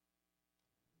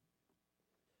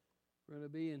We're going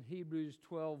to be in Hebrews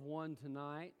 12:1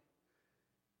 tonight.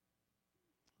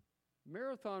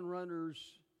 Marathon runners,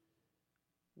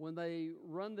 when they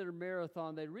run their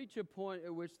marathon, they reach a point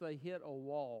at which they hit a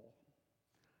wall.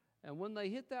 And when they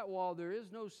hit that wall, there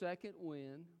is no second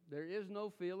wind. There is no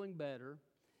feeling better.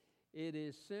 It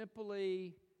is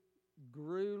simply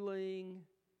grueling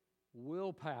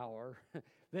willpower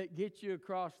that gets you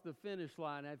across the finish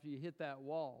line after you hit that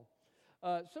wall.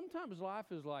 Sometimes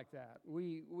life is like that.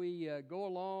 We go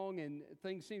along and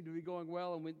things seem to be going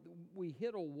well, and we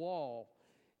hit a wall,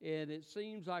 and it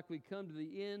seems like we come to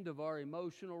the end of our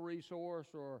emotional resource,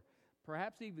 or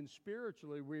perhaps even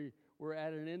spiritually we're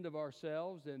at an end of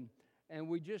ourselves, and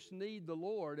we just need the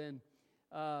Lord. And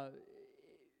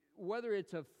whether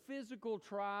it's a physical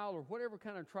trial or whatever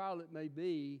kind of trial it may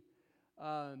be,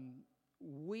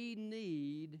 we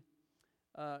need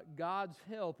God's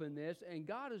help in this, and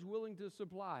God is willing to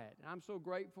supply it. I'm so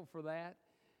grateful for that.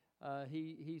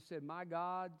 He said, my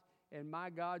God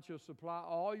shall supply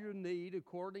all your need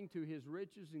according to His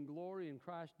riches and glory in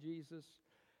Christ Jesus.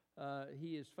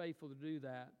 He is faithful to do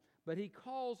that. But He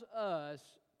calls us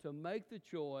to make the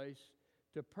choice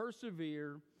to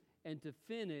persevere and to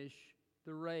finish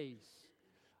the race.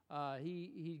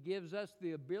 He gives us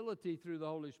the ability through the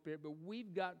Holy Spirit, but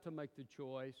we've got to make the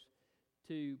choice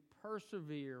to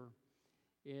persevere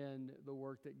in the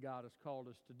work that God has called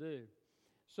us to do.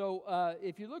 So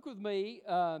if you look with me,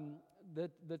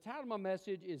 the title of my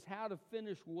message is How to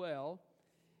Finish Well,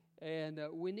 and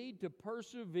we need to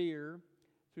persevere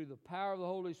through the power of the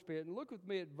Holy Spirit. And look with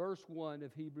me at verse 1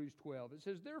 of Hebrews 12. It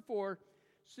says, therefore,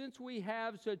 since we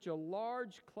have such a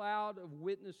large cloud of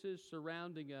witnesses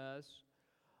surrounding us,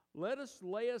 let us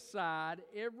lay aside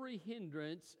every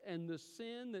hindrance and the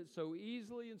sin that so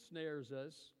easily ensnares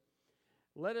us.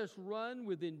 Let us run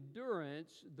with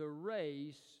endurance the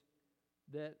race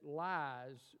that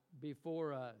lies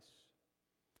before us.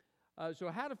 So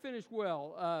how to finish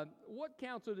well? What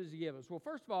counsel does He give us? Well,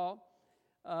 first of all,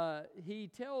 He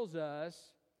tells us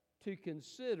to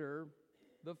consider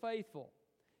the faithful.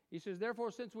 He says,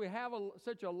 therefore, since we have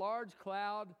such a large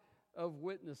cloud of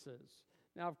witnesses.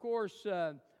 Now, of course,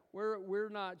 we're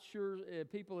not sure.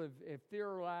 People have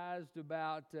theorized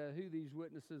about who these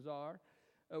witnesses are.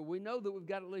 We know that we've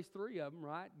got at least three of them,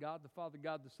 right? God the Father,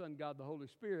 God the Son, God the Holy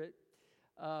Spirit.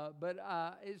 But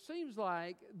it seems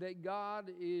like that God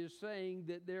is saying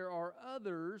that there are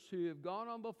others who have gone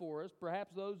on before us,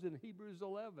 perhaps those in Hebrews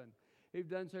 11, who've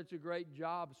done such a great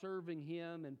job serving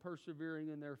Him and persevering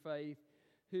in their faith,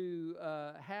 who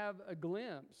have a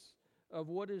glimpse of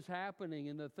what is happening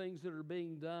and the things that are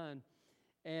being done.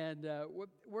 And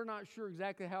we're not sure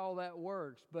exactly how all that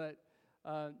works, but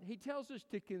He tells us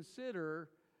to consider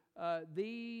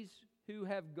these who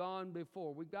have gone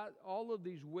before. We've got all of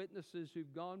these witnesses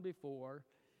who've gone before.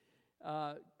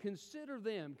 Consider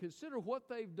them. Consider what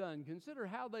they've done. Consider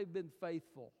how they've been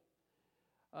faithful.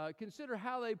 Consider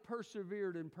how they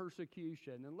persevered in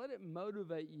persecution, and let it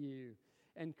motivate you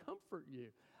and comfort you.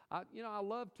 I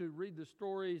love to read the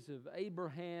stories of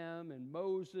Abraham and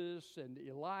Moses and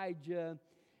Elijah,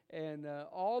 and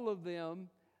all of them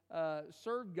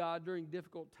served God during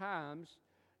difficult times,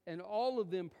 and all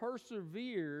of them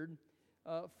persevered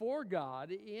for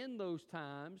God in those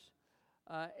times,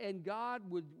 and God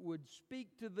would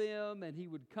speak to them, and He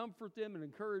would comfort them and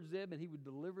encourage them, and He would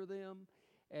deliver them.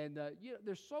 And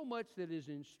there's so much that is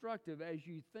instructive as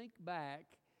you think back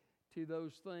to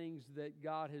those things that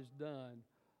God has done.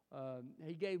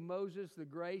 He gave Moses the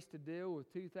grace to deal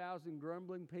with 2,000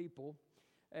 grumbling people,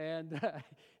 and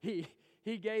he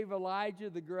gave Elijah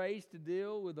the grace to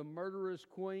deal with a murderous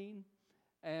queen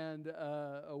and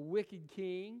a wicked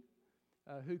king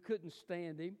who couldn't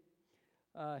stand him.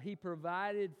 He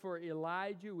provided for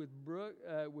Elijah with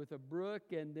a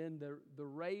brook, and then the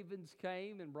ravens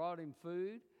came and brought him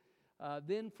food.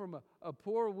 Then from a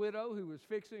poor widow who was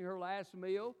fixing her last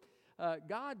meal,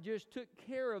 God just took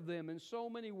care of them in so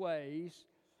many ways.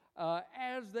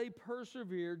 As they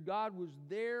persevered, God was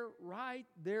there, right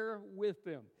there with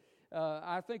them.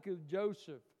 I think of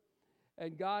Joseph,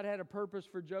 and God had a purpose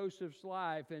for Joseph's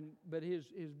life, but his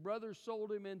brothers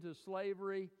sold him into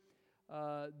slavery.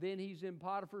 Then he's in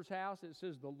Potiphar's house. It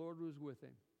says the Lord was with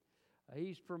him.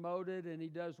 He's promoted, and he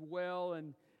does well,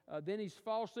 and then he's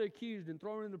falsely accused and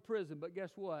thrown into prison. But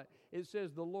guess what? It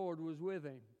says the Lord was with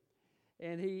him.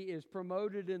 And he is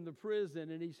promoted in the prison,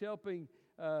 and he's helping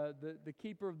the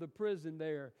keeper of the prison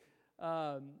there.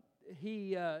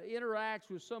 He interacts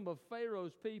with some of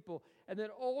Pharaoh's people, and then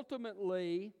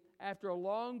ultimately, after a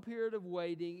long period of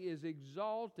waiting, is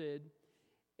exalted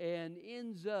and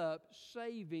ends up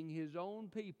saving his own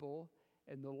people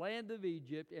and the land of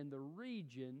Egypt and the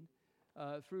region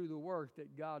through the work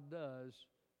that God does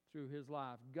through his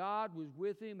life. God was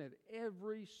with him at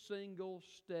every single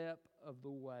step of the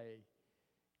way,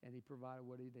 and he provided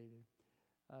what he needed.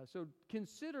 So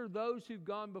consider those who've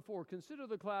gone before. Consider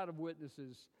the cloud of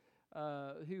witnesses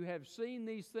who have seen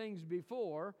these things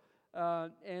before,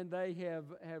 and they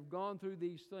have gone through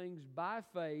these things by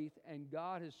faith, and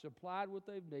God has supplied what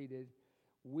they've needed.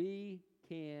 We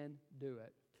can do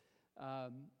it.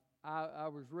 I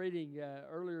was reading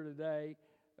earlier today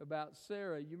about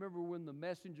Sarah. You remember when the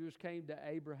messengers came to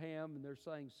Abraham, and they're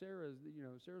saying, Sarah's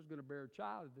going to bear a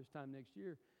child at this time next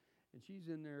year, and she's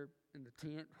in there in the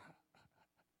tent.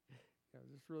 Is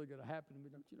this really going to happen to me?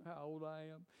 Don't you know how old I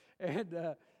am? And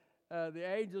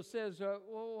the angel says,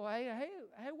 well, hey,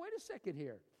 wait a second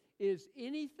here. Is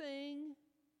anything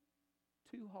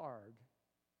too hard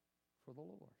for the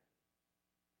Lord?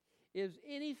 Is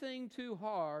anything too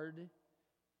hard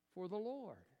for the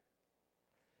Lord?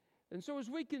 And so as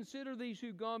we consider these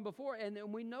who've gone before, and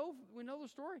we know the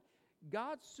story,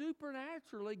 God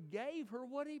supernaturally gave her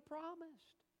what he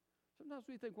promised. Sometimes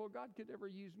we think, well, God could never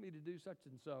use me to do such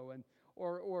and so,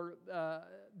 or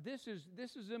this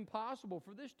is impossible.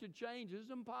 For this to change is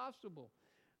impossible.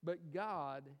 But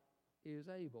God is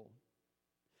able.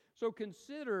 So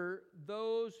consider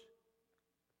those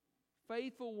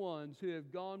faithful ones who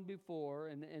have gone before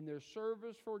and their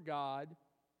service for God.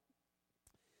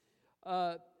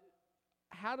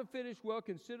 How to finish well,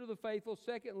 consider the faithful.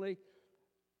 Secondly,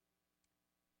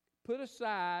 put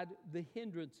aside the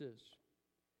hindrances.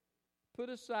 Put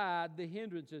aside the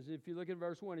hindrances. If you look at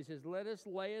verse 1, he says, let us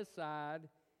lay aside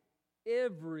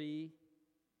every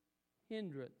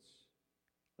hindrance.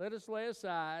 Let us lay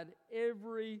aside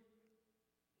every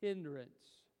hindrance.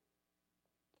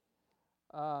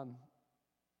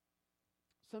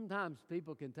 Sometimes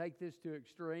people can take this to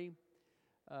extreme.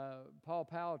 Paul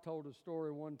Powell told a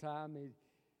story one time.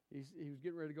 He was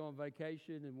getting ready to go on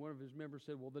vacation, and one of his members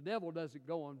said, well, the devil doesn't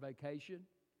go on vacation.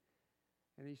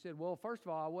 And he said, well, first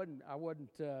of all,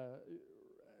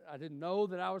 I didn't know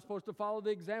that I was supposed to follow the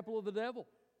example of the devil.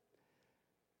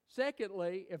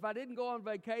 Secondly, if I didn't go on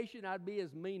vacation, I'd be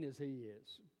as mean as he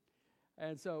is.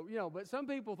 And so, but some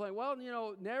people think, well,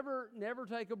 never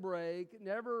take a break,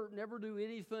 never do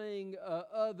anything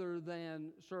other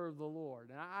than serve the Lord.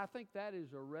 And I think that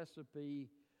is a recipe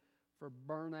for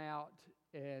burnout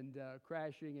and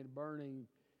crashing and burning,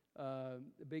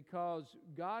 because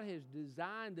God has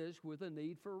designed us with a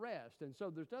need for rest. And so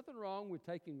there's nothing wrong with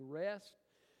taking rest.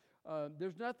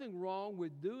 There's nothing wrong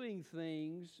with doing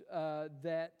things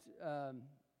that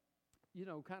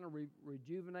kind of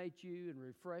rejuvenate you and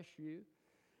refresh you.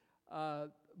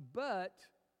 But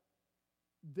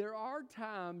there are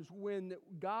times when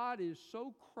God is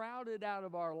so crowded out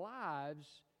of our lives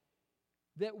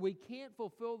that we can't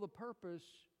fulfill the purpose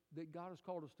that God has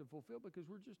called us to fulfill because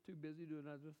we're just too busy doing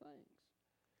other things.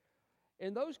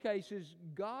 In those cases,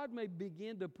 God may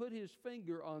begin to put his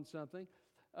finger on something.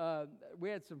 We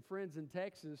had some friends in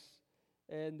Texas,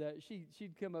 and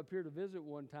she'd come up here to visit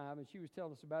one time, and she was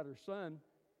telling us about her son,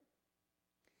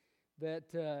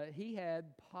 that he had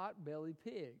pot-bellied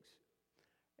pigs.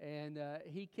 And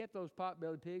he kept those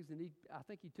pot-bellied pigs, and I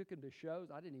think he took them to shows.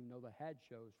 I didn't even know they had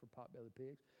shows for pot-bellied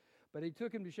pigs. But he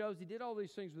took him to shows. He did all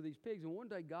these things with these pigs. And one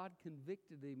day God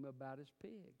convicted him about his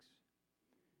pigs.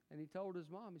 And he told his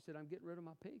mom, he said, I'm getting rid of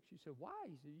my pigs. She said, why?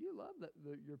 He said, you love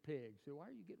your pigs. So why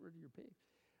are you getting rid of your pigs?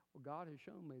 Well, God has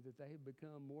shown me that they have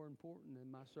become more important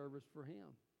than my service for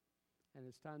him. And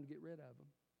it's time to get rid of them.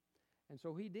 And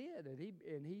so he did.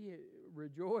 And he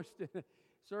rejoiced in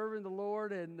serving the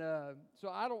Lord. And so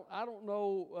I don't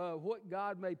know what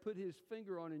God may put his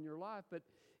finger on in your life, but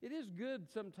it is good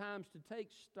sometimes to take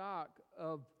stock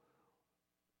of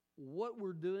what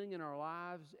we're doing in our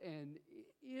lives, and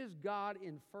is God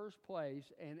in first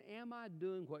place, and am I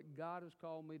doing what God has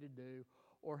called me to do,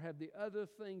 or have the other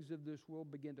things of this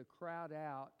world begin to crowd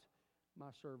out my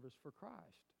service for Christ?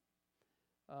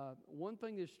 One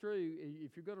thing is true,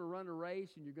 if you're going to run a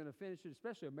race and you're going to finish it,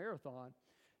 especially a marathon,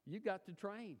 you've got to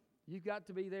train. You've got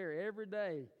to be there every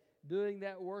day doing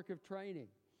that work of training.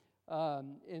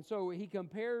 And so he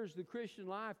compares the Christian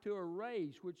life to a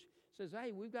race, which says,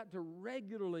 hey, we've got to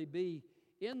regularly be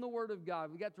in the Word of God.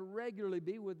 We've got to regularly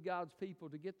be with God's people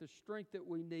to get the strength that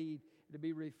we need to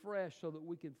be refreshed so that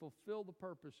we can fulfill the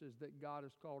purposes that God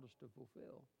has called us to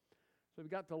fulfill. So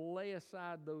we've got to lay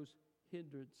aside those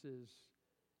hindrances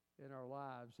in our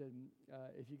lives. And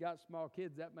if you got small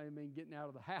kids, that may mean getting out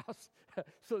of the house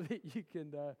so that you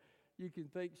can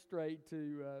think straight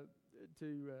to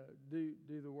do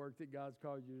the work that God's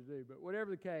called you to do. But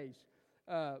whatever the case,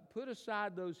 put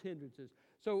aside those hindrances.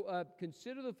 So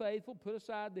consider the faithful, put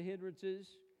aside the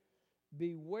hindrances,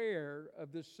 beware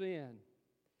of the sin.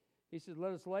 He says,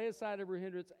 let us lay aside every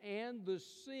hindrance and the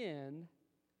sin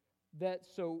that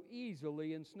so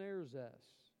easily ensnares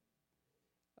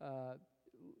us.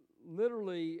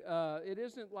 Literally, it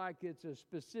isn't like it's a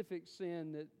specific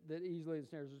sin that easily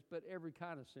ensnares us, but every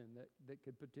kind of sin that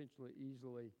could potentially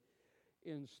easily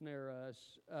ensnare us.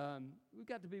 We've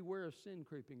got to be aware of sin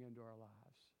creeping into our lives.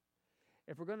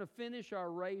 If we're going to finish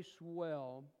our race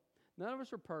well, none of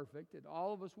us are perfect, and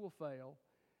all of us will fail,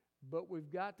 but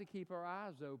we've got to keep our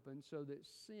eyes open so that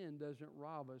sin doesn't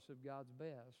rob us of God's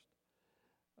best.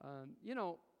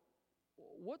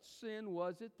 What sin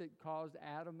was it that caused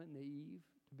Adam and Eve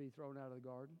to be thrown out of the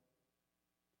garden?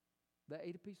 They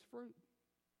ate a piece of fruit.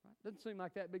 Right? Doesn't seem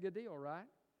like that big a deal, right?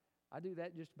 I do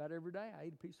that just about every day. I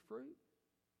eat a piece of fruit.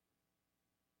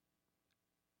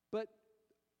 But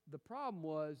the problem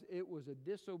was it was a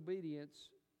disobedience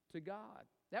to God.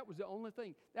 That was the only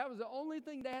thing. That was the only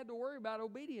thing they had to worry about,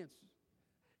 obedience.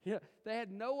 They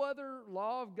had no other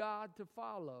law of God to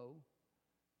follow.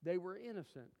 They were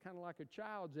innocent, kind of like a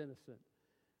child's innocent.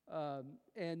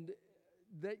 And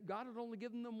that God had only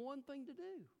given them one thing to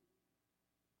do.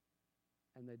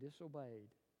 And they disobeyed,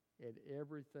 and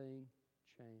everything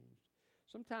changed.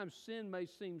 Sometimes sin may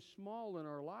seem small in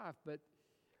our life, but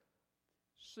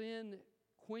sin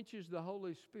quenches the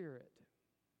Holy Spirit.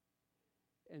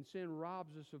 And sin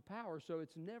robs us of power, so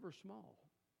it's never small.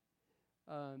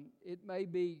 It may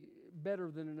be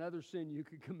better than another sin you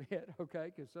could commit,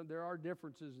 okay, because there are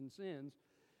differences in sins.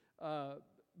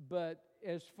 But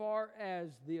as far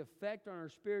as the effect on our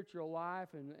spiritual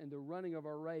life and the running of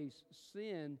our race,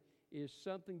 sin is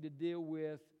something to deal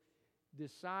with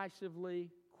decisively,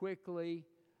 quickly.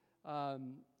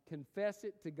 Confess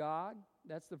it to God.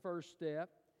 That's the first step.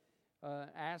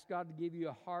 Ask God to give you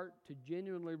a heart to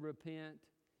genuinely repent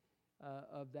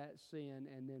of that sin,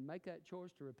 and then make that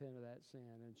choice to repent of that sin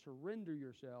and surrender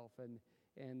yourself and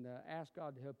ask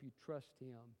God to help you trust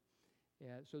Him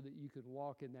so that you can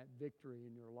walk in that victory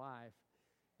in your life.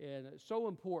 And it's so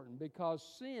important because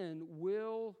sin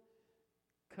will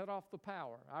cut off the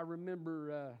power. I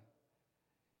remember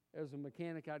as a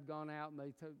mechanic, I'd gone out,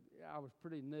 and I was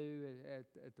pretty new at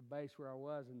the base where I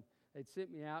was, and they'd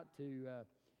sent me out to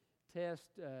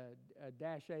test a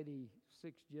Dash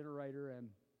 86 generator, and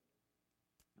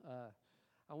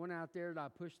I went out there and I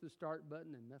pushed the start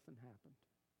button and nothing happened.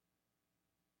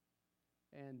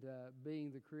 And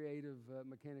being the creative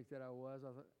mechanic that I was,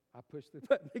 I pushed the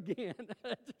button again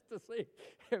just to see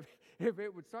if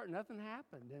it would start. Nothing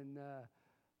happened. And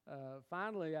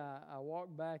finally, I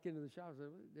walked back into the shop and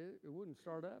said, it wouldn't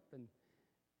start up. And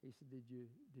he said, did you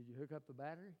hook up the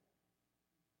battery?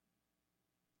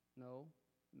 No,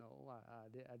 I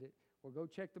did. Well, go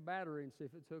check the battery and see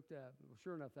if it's hooked up. Well,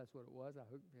 sure enough, that's what it was. I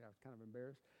was kind of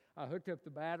embarrassed. I hooked up the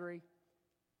battery,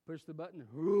 pushed the button,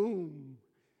 boom,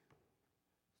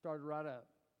 started right up.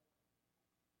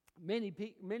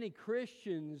 Many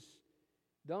Christians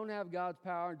don't have God's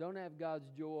power, don't have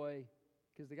God's joy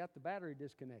because they got the battery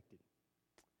disconnected.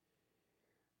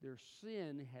 Their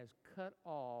sin has cut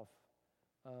off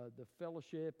the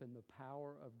fellowship and the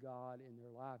power of God in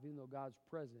their life. Even though God's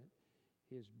present,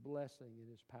 His blessing and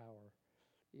His power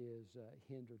is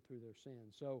hindered through their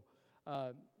sin. So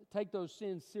take those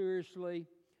sins seriously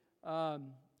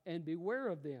and beware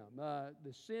of them.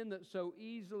 The sin that so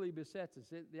easily besets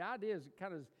us. The idea is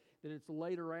kind of that it's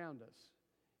laid around us.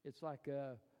 It's like,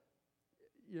 it's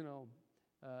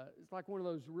like one of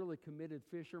those really committed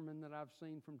fishermen that I've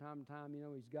seen from time to time.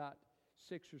 He's got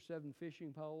 6 or 7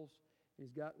 fishing poles.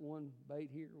 He's got one bait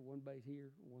here, one bait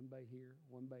here, one bait here,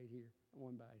 one bait here,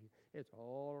 one bait here. It's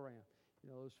all around.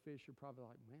 Those fish are probably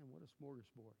like, man, what a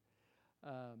smorgasbord.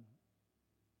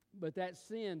 But that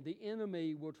sin, the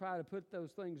enemy will try to put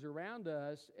those things around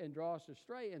us and draw us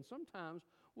astray, and sometimes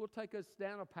will take us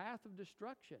down a path of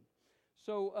destruction.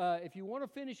 So if you want to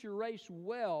finish your race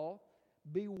well,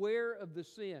 beware of the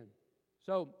sin.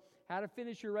 So how to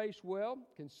finish your race well?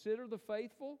 Consider the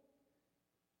faithful.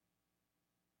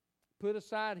 Put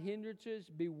aside hindrances.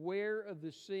 Beware of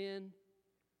the sin.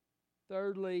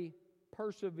 Thirdly,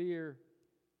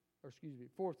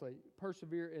 fourthly,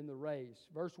 persevere in the race.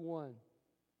 Verse 1.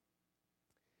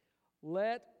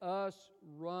 Let us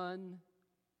run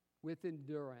with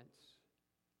endurance.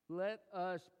 Let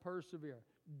us persevere.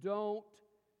 Don't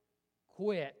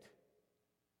quit.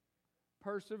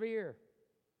 Persevere.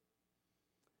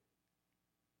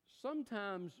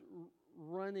 Sometimes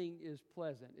running is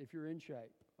pleasant if you're in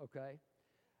shape, okay?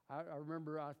 I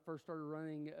remember I first started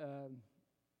running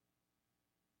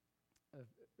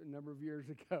a number of years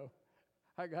ago.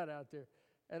 I got out there,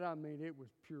 And I mean, it was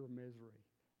pure misery.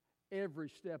 Every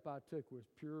step I took was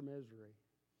pure misery.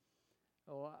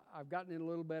 Oh, I've gotten in a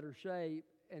little better shape,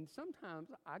 and sometimes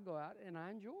I go out and I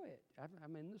enjoy it.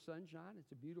 I'm in the sunshine.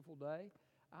 It's a beautiful day.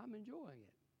 I'm enjoying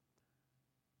it.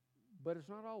 But it's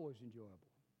not always enjoyable.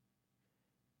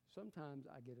 Sometimes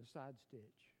I get a side stitch.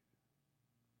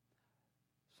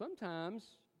 Sometimes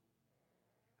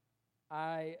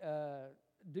I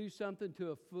do something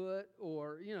to a foot,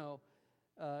 or,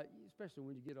 especially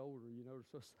when you get older, you notice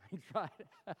those things,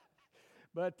 right?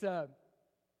 But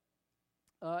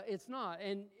it's not.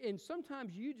 And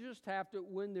sometimes you just have to,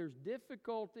 when there's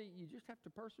difficulty, you just have to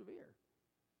persevere.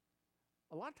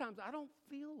 A lot of times I don't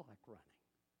feel like running.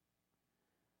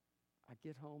 I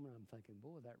get home and I'm thinking,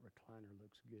 boy, that recliner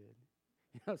looks good.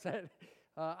 You know what I'm saying?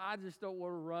 I just don't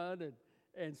want to run.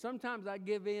 And sometimes I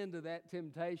give in to that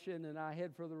temptation and I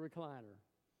head for the recliner.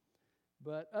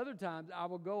 But other times I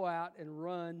will go out and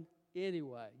run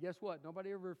anyway. Guess what?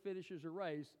 Nobody ever finishes a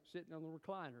race sitting on the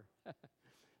recliner.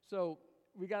 So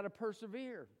we got to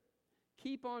persevere.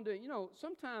 Keep on doing.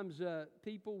 Sometimes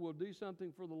people will do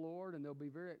something for the Lord and they'll be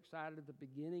very excited at the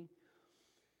beginning.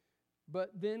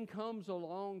 But then comes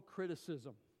along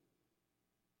criticism.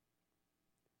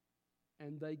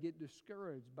 And they get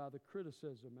discouraged by the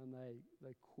criticism and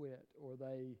they quit, or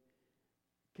they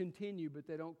continue, but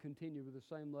they don't continue with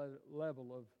the same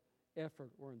level of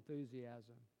effort or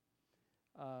enthusiasm.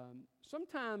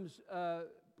 Sometimes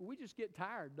we just get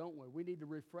tired, don't we? We need a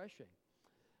refreshing.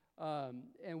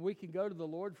 And we can go to the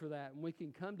Lord for that, and we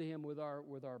can come to Him with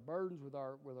our burdens, with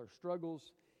our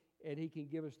struggles, and He can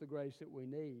give us the grace that we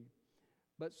need.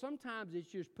 But sometimes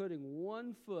it's just putting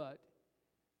one foot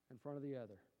in front of the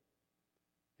other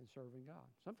and serving God.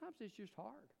 Sometimes it's just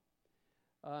hard.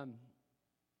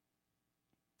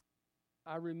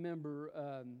 I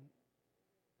remember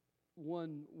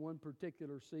one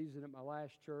particular season at my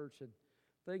last church, and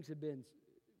things had been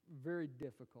very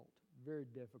difficult,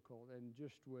 and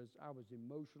I was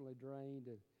emotionally drained,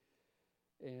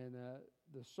 and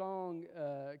the song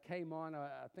came on.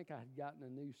 I think I had gotten a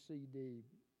new CD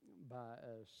by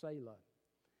Selah,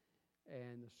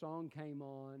 and the song came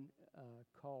on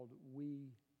called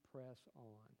 "We Press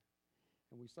On,"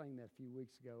 and we sang that a few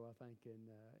weeks ago, I think,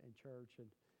 in church.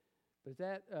 But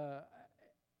that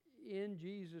in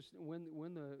Jesus, when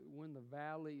the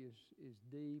valley is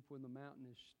deep, when the mountain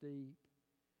is steep,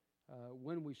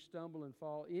 when we stumble and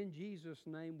fall, in Jesus'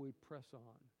 name we press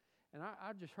on. And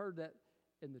I just heard that,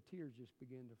 and the tears just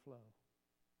began to flow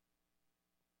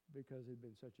because it had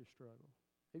been such a struggle.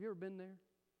 Have you ever been there?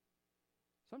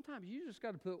 Sometimes you just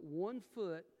got to put one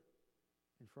foot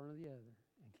in front of the other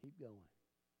and keep going.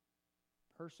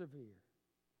 Persevere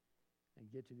and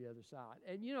get to the other side.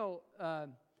 And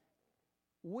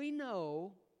we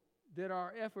know that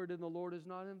our effort in the Lord is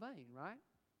not in vain, right?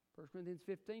 1 Corinthians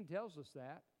 15 tells us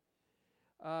that.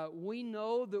 We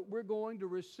know that we're going to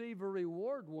receive a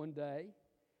reward one day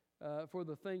for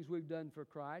the things we've done for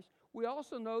Christ. We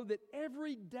also know that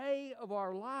every day of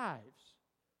our lives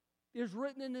is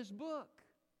written in this book.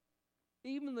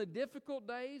 Even the difficult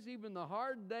days, even the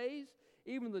hard days,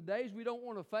 even the days we don't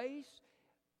want to face,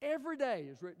 every day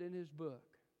is written in His book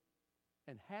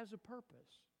and has a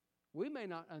purpose. We may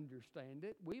not understand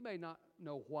it. We may not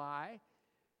know why,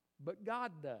 but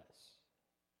God does.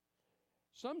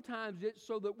 Sometimes it's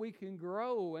so that we can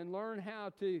grow and learn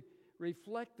how to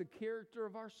reflect the character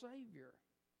of our Savior.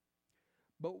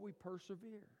 But we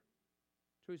persevere.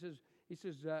 So he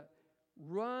says,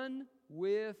 run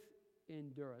with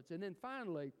endurance. And then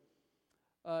finally,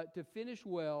 to finish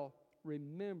well,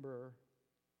 remember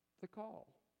the call.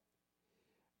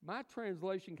 My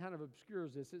translation kind of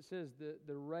obscures this. It says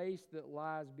the race that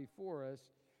lies before us.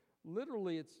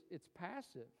 Literally, it's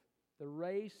passive. The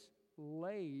race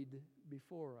laid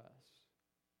before us.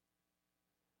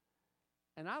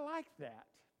 And I like that,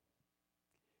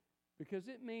 because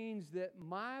it means that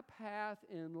my path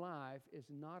in life is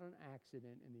not an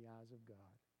accident in the eyes of God,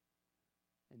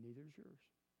 and neither is yours.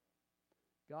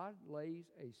 God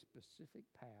lays a specific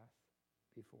path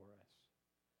before us.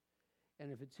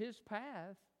 And if it's His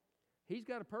path, He's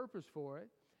got a purpose for it.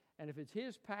 And if it's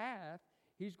His path,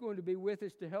 He's going to be with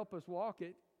us to help us walk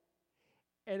it.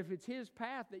 And if it's His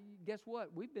path, guess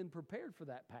what? We've been prepared for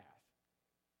that path.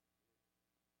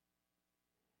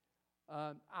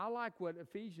 I like what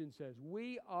Ephesians says.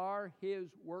 We are His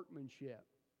workmanship.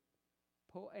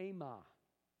 Poema,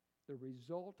 the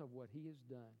result of what He has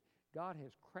done. God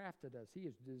has crafted us. He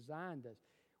has designed us.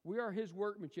 We are His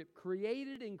workmanship,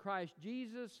 created in Christ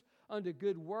Jesus unto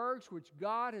good works, which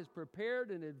God has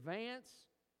prepared in advance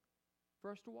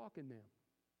for us to walk in them.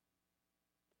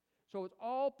 So it's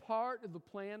all part of the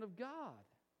plan of God.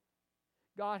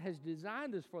 God has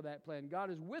designed us for that plan. God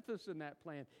is with us in that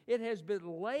plan. It has been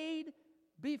laid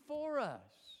before us.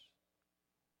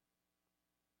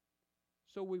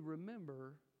 So we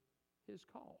remember His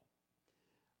call.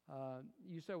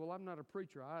 You say, well, I'm not a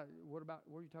preacher. What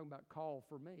are you talking about call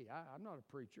for me? I'm not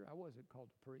a preacher. I wasn't called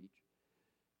to preach.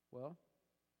 Well,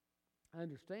 I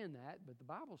understand that, but the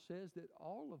Bible says that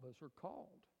all of us are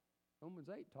called. Romans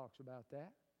 8 talks about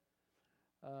that.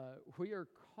 We are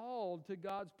called to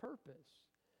God's purpose.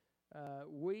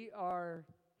 We are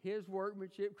His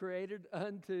workmanship created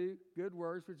unto good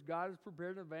works, which God has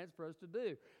prepared in advance for us to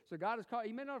do. So God has called,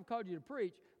 He may not have called you to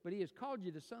preach, but He has called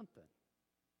you to something.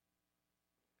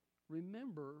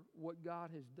 Remember what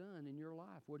God has done in your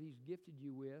life, what He's gifted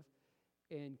you with,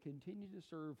 and continue to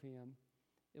serve Him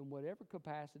in whatever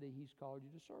capacity He's called you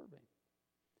to serve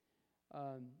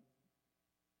Him.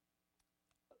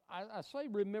 I say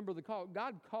remember the call.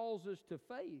 God calls us to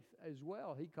faith as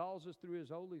well. He calls us through His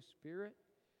Holy Spirit.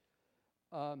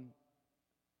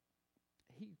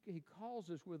 He calls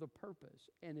us with a purpose.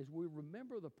 And as we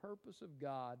remember the purpose of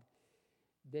God,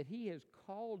 that He has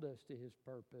called us to His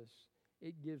purpose,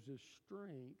 it gives us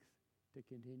strength to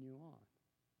continue on.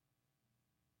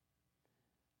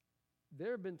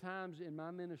 There have been times in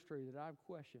my ministry that I've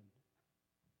questioned,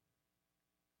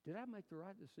 did I make the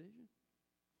right decision?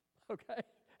 Okay.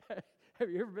 Have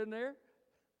you ever been there?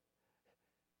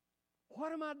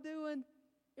 What am I doing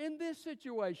in this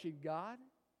situation, God?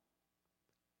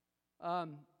 I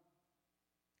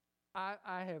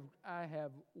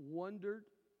have wondered,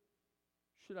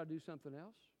 should I do something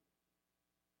else?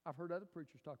 I've heard other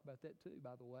preachers talk about that too,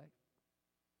 by the way.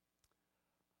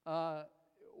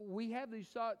 We have these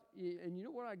thoughts, and you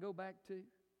know what I go back to?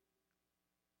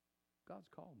 God's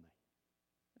called me.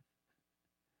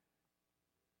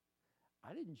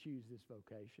 I didn't choose this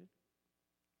vocation.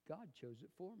 God chose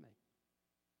it for me.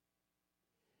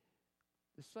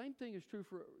 The same thing is true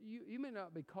for you. You may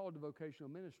not be called to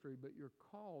vocational ministry, but you're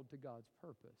called to God's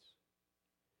purpose.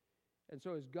 And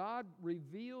so as God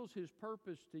reveals His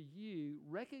purpose to you,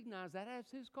 recognize that as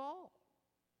His call.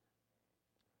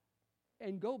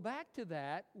 And go back to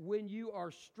that when you are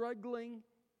struggling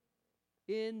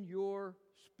in your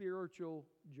spiritual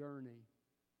journey.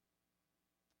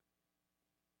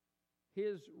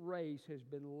 His race has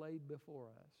been laid before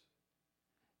us.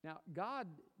 Now, God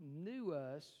knew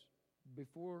us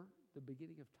before the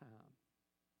beginning of time.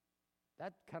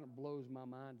 That kind of blows my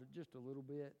mind just a little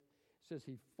bit. It says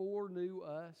He foreknew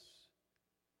us.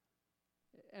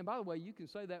 And by the way, you can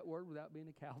say that word without being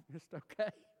a Calvinist,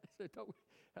 okay?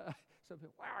 Some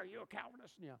people, wow, are you a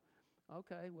Calvinist? Yeah.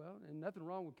 Okay, well, and nothing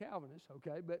wrong with Calvinists,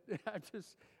 okay? But I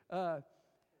just, I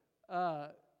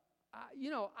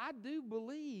do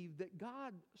believe that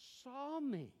God saw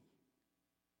me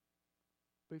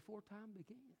before time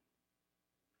began.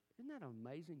 Isn't that an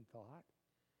amazing thought?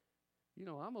 You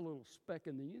know, I'm a little speck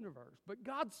in the universe, but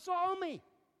God saw me.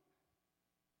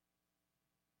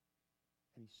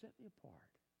 And He set me apart.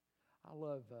 I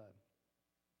love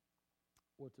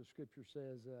what the Scripture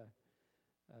says.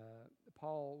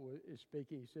 Paul is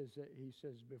speaking. He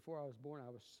says, before I was born, I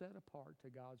was set apart to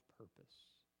God's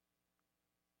purpose.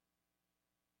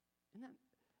 And that,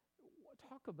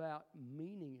 talk about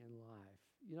meaning in life.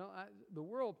 You know, the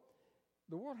world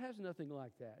has nothing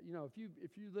like that. You know,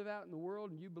 if you live out in the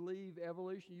world and you believe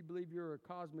evolution, you believe you're a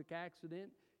cosmic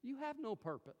accident, you have no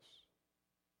purpose.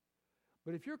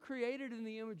 But if you're created in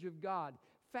the image of God,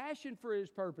 fashioned for His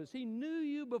purpose, He knew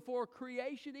you before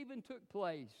creation even took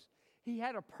place. He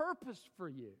had a purpose for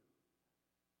you.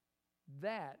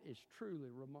 That is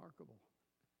truly remarkable.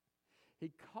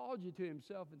 He called you to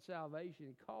Himself in salvation.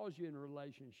 He calls you in a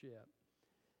relationship.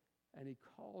 And He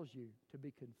calls you to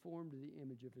be conformed to the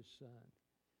image of His Son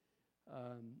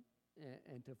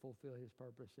and to fulfill His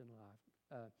purpose in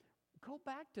life. Go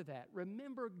back to that.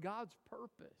 Remember God's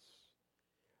purpose.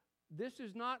 This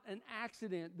is not an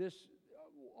accident.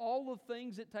 All the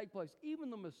things that take place, even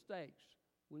the mistakes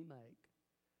we make,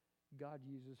 God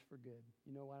uses for good.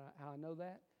 You know how I know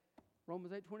that?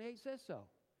 Romans 8:28 says so.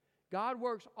 God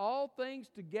works all things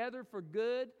together for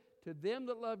good to them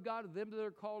that love God, to them that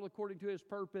are called according to His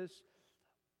purpose.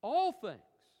 All things,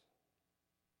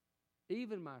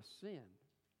 even my sin,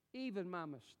 even my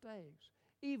mistakes,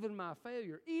 even my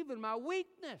failure, even my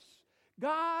weakness.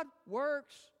 God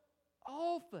works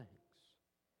all things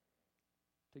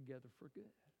together for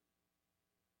good.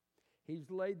 He's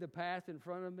laid the path in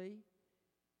front of me,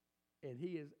 and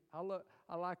He is.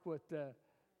 I like what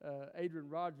Adrian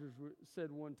Rogers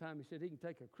said one time. He said he can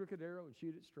take a crooked arrow and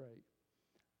shoot it straight.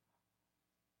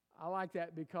 I like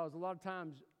that because a lot of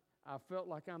times I felt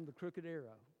like I'm the crooked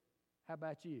arrow. How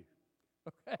about you?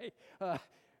 Okay?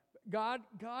 God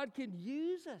can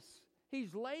use us.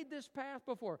 He's laid this path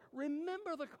before.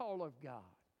 Remember the call of God.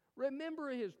 Remember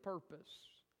His purpose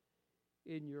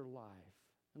in your life,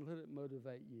 and let it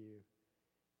motivate you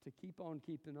to keep on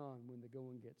keeping on when the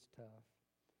going gets tough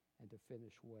and to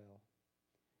finish well.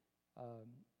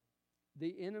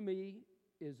 The enemy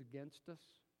is against us.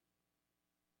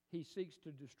 He seeks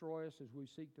to destroy us as we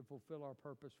seek to fulfill our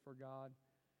purpose for God.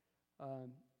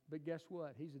 But guess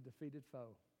what? He's a defeated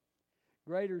foe.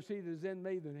 Greater is He that is in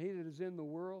me than he that is in the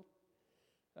world.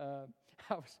 I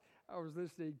was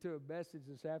listening to a message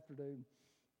this afternoon,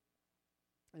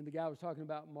 and the guy was talking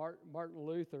about Martin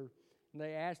Luther, and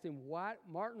they asked him,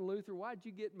 Martin Luther, why'd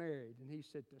you get married? And he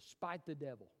said, to spite the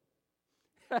devil.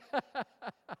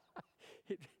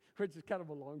 Which is kind of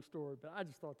a long story, but I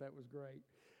just thought that was great.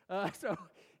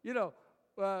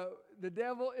 The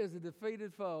devil is a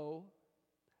defeated foe.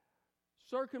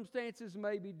 Circumstances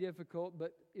may be difficult,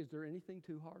 but is there anything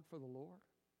too hard for the Lord?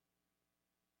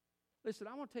 Listen,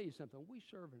 I want to tell you something. We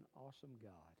serve an awesome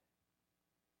God.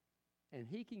 And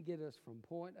He can get us from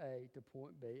point A to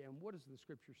point B. And what does the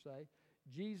Scripture say?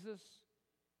 Jesus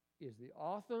is the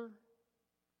author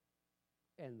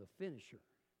and the finisher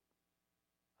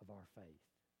of our faith.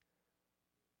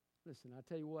 Listen, I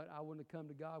tell you what, I wouldn't have come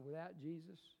to God without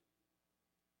Jesus.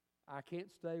 I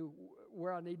can't stay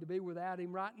where I need to be without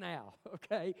Him right now,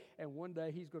 okay? And one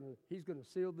day He's going to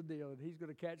seal the deal, and He's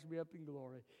going to catch me up in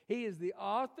glory. He is the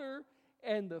author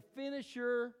and the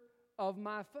finisher of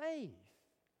my faith.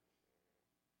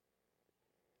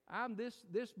 I'm this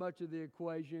much of the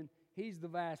equation. He's the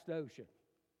vast ocean.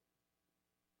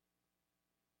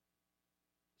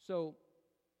 So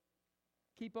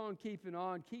keep on keeping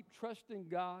on. Keep trusting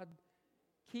God.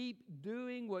 Keep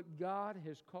doing what God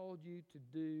has called you to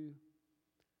do,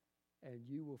 and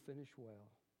you will finish well.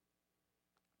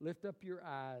 Lift up your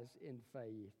eyes in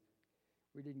faith.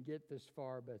 We didn't get this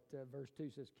far, but verse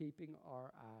 2 says, keeping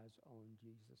our eyes on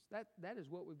Jesus. That is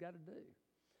what we've got to do.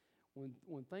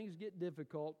 When things get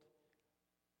difficult,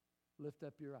 lift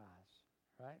up your eyes,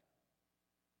 right?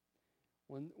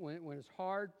 When it's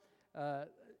hard,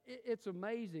 it's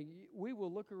amazing. We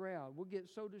will look around. We'll get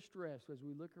so distressed as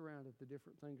we look around at the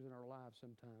different things in our lives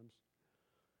sometimes.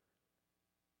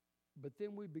 But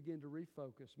then we begin to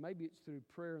refocus. Maybe it's through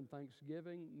prayer and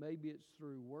thanksgiving. Maybe it's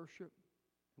through worship,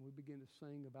 and we begin to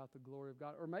sing about the glory of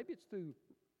God. Or maybe it's through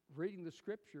reading the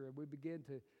Scripture, and we begin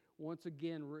to once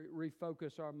again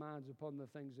refocus our minds upon the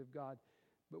things of God.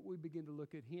 But we begin to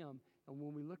look at Him, and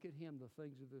when we look at Him, the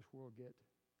things of this world get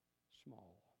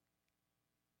small.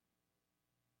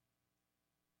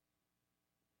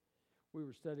 We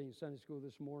were studying Sunday school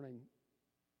this morning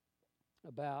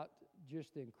about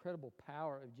just the incredible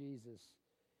power of Jesus.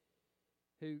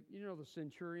 Who, the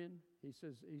centurion, he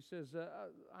says,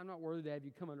 I'm not worthy to have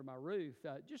you come under my roof.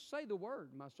 Just say the word,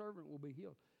 my servant will be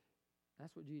healed.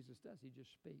 That's what Jesus does. He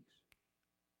just speaks.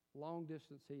 Long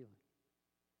distance healing.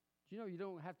 Do you know you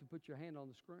don't have to put your hand on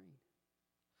the screen?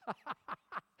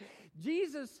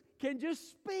 Jesus can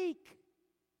just speak.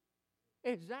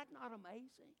 Is that not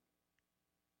amazing?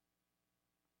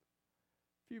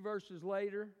 A few verses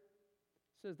later,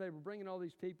 it says they were bringing all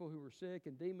these people who were sick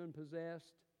and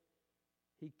demon-possessed.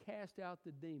 He cast out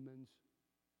the demons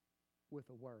with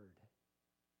a word.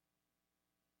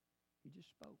 He just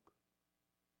spoke.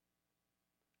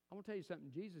 I want to tell you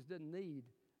something. Jesus didn't need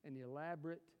an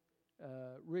elaborate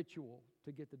ritual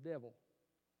to get the devil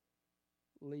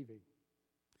leaving.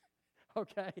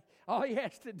 Okay? All He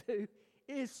has to do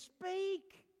is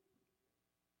speak.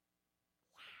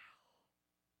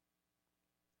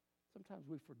 Sometimes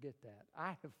we forget that. I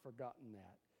have forgotten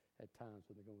that at times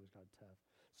when the going got tough.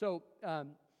 So,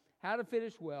 how to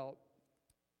finish well.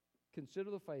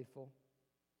 Consider the faithful.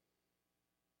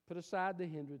 Put aside the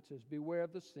hindrances. Beware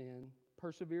of the sin.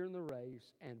 Persevere in the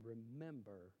race. And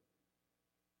remember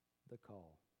the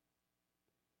call.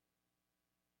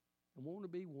 And won't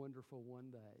it be wonderful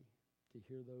one day to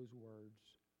hear those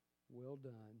words, well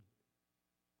done,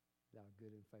 thou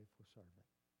good and faithful servant.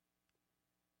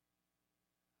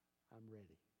 I'm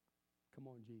ready. Come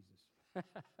on, Jesus.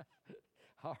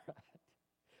 All right.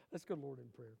 Let's go, Lord, in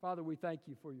prayer. Father, we thank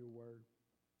You for Your word.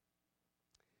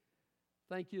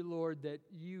 Thank You, Lord, that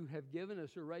You have given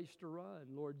us a race to run.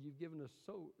 Lord, You've given us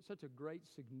such a great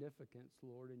significance,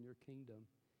 Lord, in Your kingdom.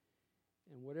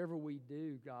 And whatever we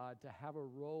do, God, to have a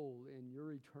role in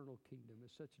Your eternal kingdom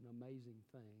is such an amazing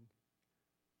thing.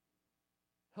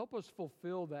 Help us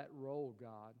fulfill that role,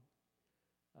 God,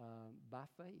 by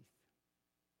faith.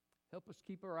 Help us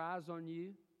keep our eyes on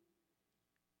You.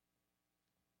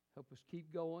 Help us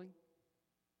keep going.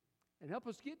 And help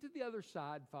us get to the other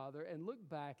side, Father, and look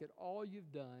back at all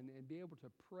you've done and be able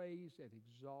to praise and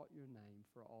exalt your name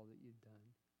for all that you've done.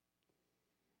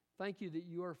 Thank you that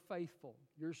you are faithful.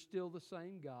 You're still the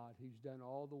same God who's done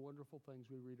all the wonderful things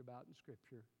we read about in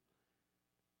Scripture.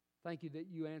 Thank you that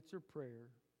you answer prayer.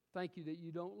 Thank you that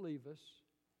you don't leave us.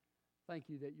 Thank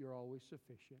you that you're always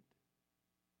sufficient.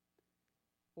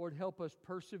 Lord, help us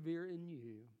persevere in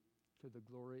you to the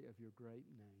glory of your great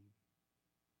name.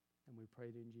 And we pray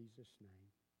it in Jesus'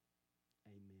 name.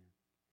 Amen.